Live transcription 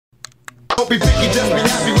be picky, just be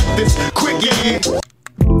happy with this quickie.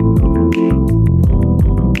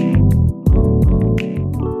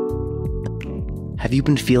 Have you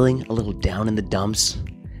been feeling a little down in the dumps?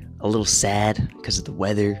 A little sad because of the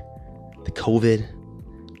weather, the COVID?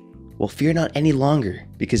 Well, fear not any longer,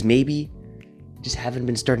 because maybe you just haven't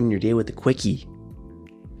been starting your day with a quickie.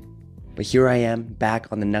 But here I am,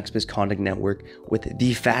 back on the Nucks Misconduct Network with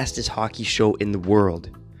the fastest hockey show in the world.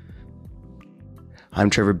 I'm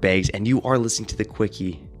Trevor Beggs, and you are listening to the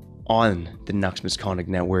Quickie on the Nucks Misconduct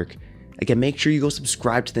Network. Again, make sure you go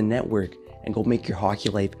subscribe to the network and go make your hockey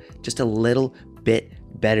life just a little bit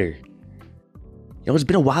better. You know, it's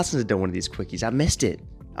been a while since I've done one of these quickies. I missed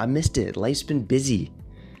it. Life's been busy.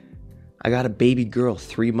 I got a baby girl,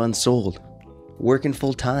 3 months old, working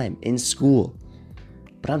full time in school.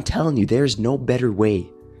 But I'm telling you, there's no better way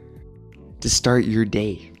to start your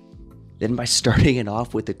day than by starting it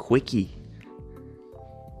off with a quickie.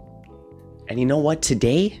 And you know what?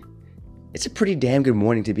 Today, it's a pretty damn good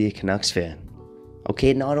morning to be a Canucks fan.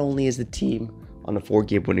 Okay, not only is the team on a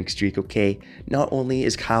 4-game winning streak, okay, not only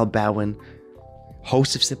is Kyle Bhawan,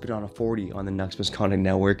 host of Sippin' on a 40 on the Nucks Misconduct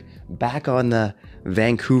Network, back on the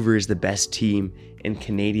Vancouver is the best team in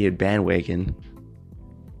Canadian bandwagon,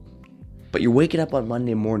 but you're waking up on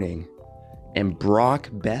Monday morning and Brock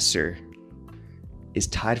Boeser is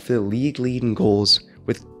tied for the league lead in goals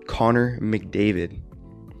with Connor McDavid.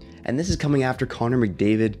 And this is coming after Connor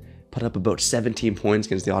McDavid put up about 17 points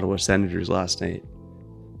against the Ottawa Senators last night.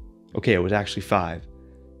 Okay, it was actually 5.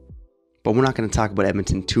 But we're not going to talk about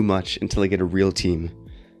Edmonton too much until they get a real team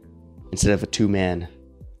instead of a 2-man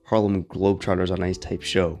Harlem Globetrotters on ice type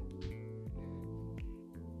show.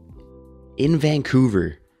 In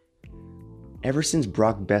Vancouver, ever since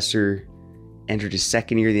Brock Boeser entered his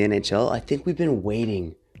second year of the NHL, I think we've been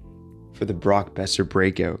waiting for the Brock Boeser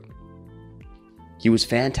breakout. He was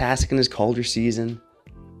fantastic in his Calder season,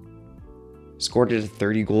 scored at a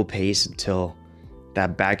 30-goal pace until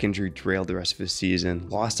that back injury derailed the rest of his season,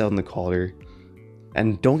 lost out in the Calder.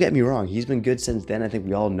 And don't get me wrong, he's been good since then. I think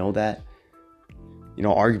we all know that. You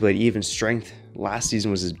know, arguably at even strength, last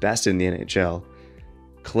season was his best in the NHL.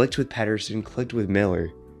 Clicked with Pettersson, clicked with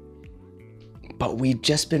Miller. But we've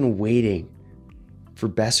just been waiting for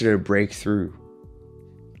Boeser to break through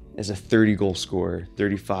as a 30-goal scorer,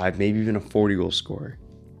 35, maybe even a 40-goal scorer.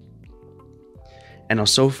 And now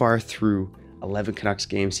so far through 11 Canucks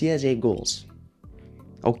games, he has 8 goals.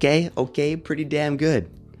 Okay, pretty damn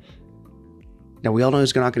good. Now we all know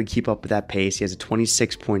he's not going to keep up with that pace. He has a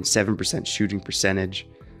 26.7% shooting percentage.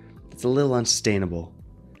 It's a little unsustainable.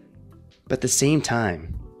 But at the same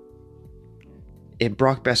time, if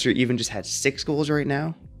Brock Boeser even just had 6 goals right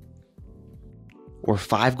now, or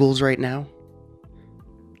 5 goals right now,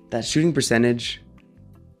 that shooting percentage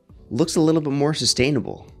looks a little bit more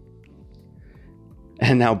sustainable.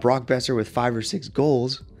 And now Brock Boeser with 5 or 6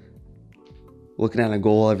 goals, looking at a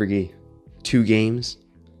goal every 2 games.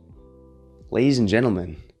 Ladies and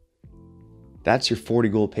gentlemen, that's your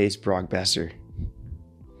 40-goal pace Brock Boeser.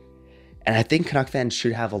 And I think Canuck fans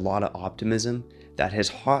should have a lot of optimism that his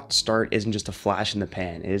hot start isn't just a flash in the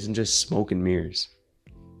pan. It isn't just smoke and mirrors.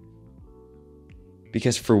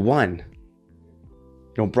 Because for one,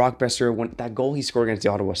 you know, Brock Boeser, that goal he scored against the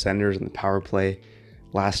Ottawa Senators in the power play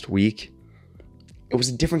last week, it was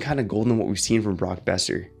a different kind of goal than what we've seen from Brock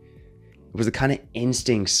Boeser. It was the kind of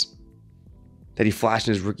instincts that he flashed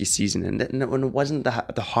in his rookie season. And it wasn't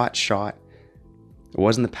the hot shot. It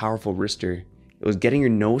wasn't the powerful wrister. It was getting your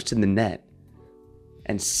nose to the net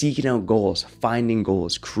and seeking out goals, finding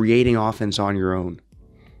goals, creating offense on your own.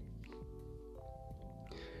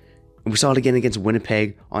 And we saw it again against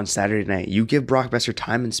Winnipeg on Saturday night. You give Brock Boeser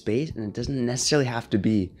time and space, and it doesn't necessarily have to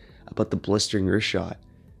be about the blistering wrist shot.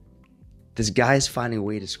 This guy is finding a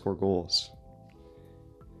way to score goals.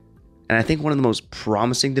 And I think one of the most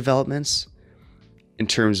promising developments in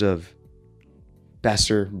terms of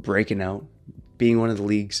Boeser breaking out, being one of the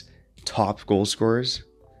league's top goal scorers,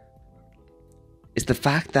 is the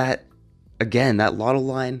fact that, again, that Lotto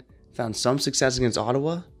line found some success against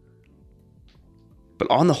Ottawa, but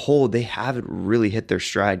on the whole, they haven't really hit their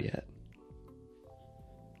stride yet.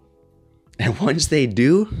 And once they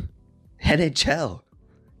do, NHL,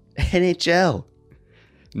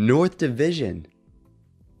 North Division,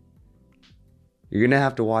 you're going to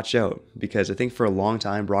have to watch out, because I think for a long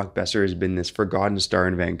time, Brock Boeser has been this forgotten star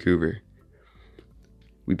in Vancouver.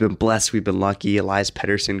 We've been blessed, we've been lucky. Elias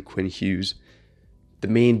Pettersson, Quinn Hughes, the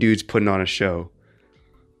main dudes putting on a show.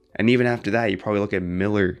 And even after that, you probably look at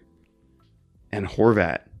Miller and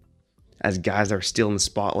Horvat as guys that are still in the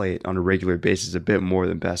spotlight on a regular basis a bit more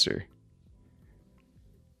than Boeser.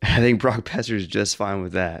 I think Brock Boeser is just fine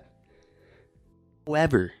with that.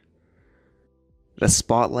 However, the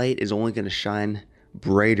spotlight is only going to shine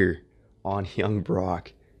brighter on young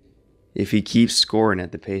Brock if he keeps scoring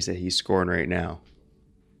at the pace that he's scoring right now.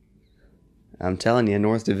 I'm telling you,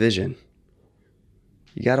 North Division,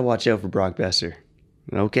 you got to watch out for Brock Besser.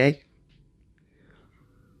 Okay?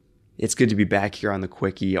 It's good to be back here on the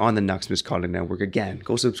Quickie, on the Nucks Misconduct Network. Again,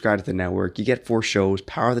 go subscribe to the network. You get 4 shows,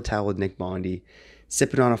 Power of the Towel with Nick Bondi,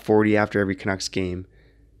 Sipping on a 40 after every Canucks game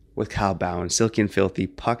with Kyle Bowen, Silky and Filthy,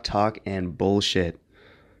 Puck Talk, and Bullshit.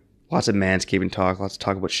 Lots of manscaping talk, lots of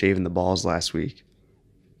talk about shaving the balls last week.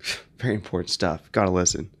 Very important stuff. Gotta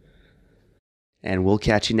listen. And we'll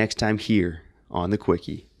catch you next time here on the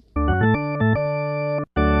Quickie.